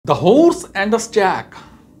The horse and the stag.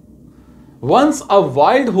 Once a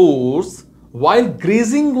wild horse, while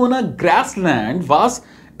grazing on a grassland, was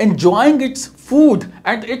enjoying its food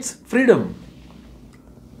and its freedom.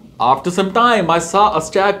 After some time, I saw a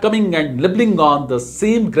stag coming and nibbling on the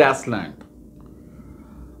same grassland.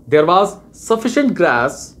 There was sufficient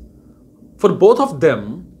grass for both of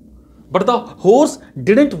them, but the horse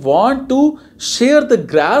didn't want to share the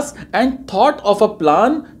grass and thought of a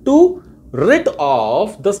plan to rid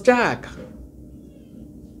off the stag.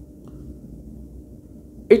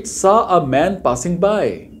 It saw a man passing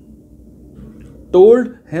by,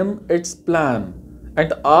 told him its plan,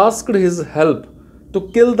 and asked his help to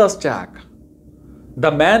kill the stag.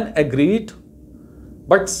 The man agreed,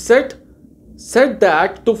 but said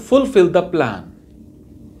that to fulfill the plan,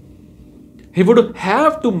 he would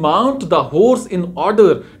have to mount the horse in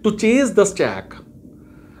order to chase the stag.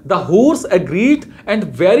 The horse agreed, and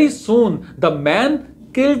very soon the man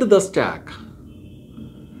killed the stag.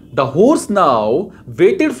 The horse now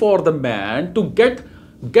waited for the man to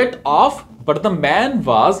get off, but the man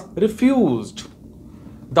was refused.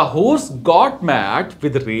 The horse got mad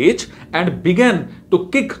with rage and began to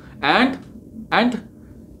kick and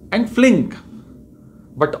fling.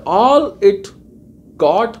 But all it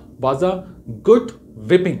got was a good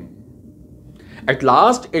whipping. At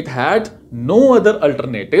last, it had no other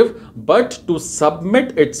alternative but to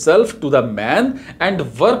submit itself to the man and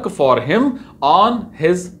work for him on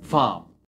his farm.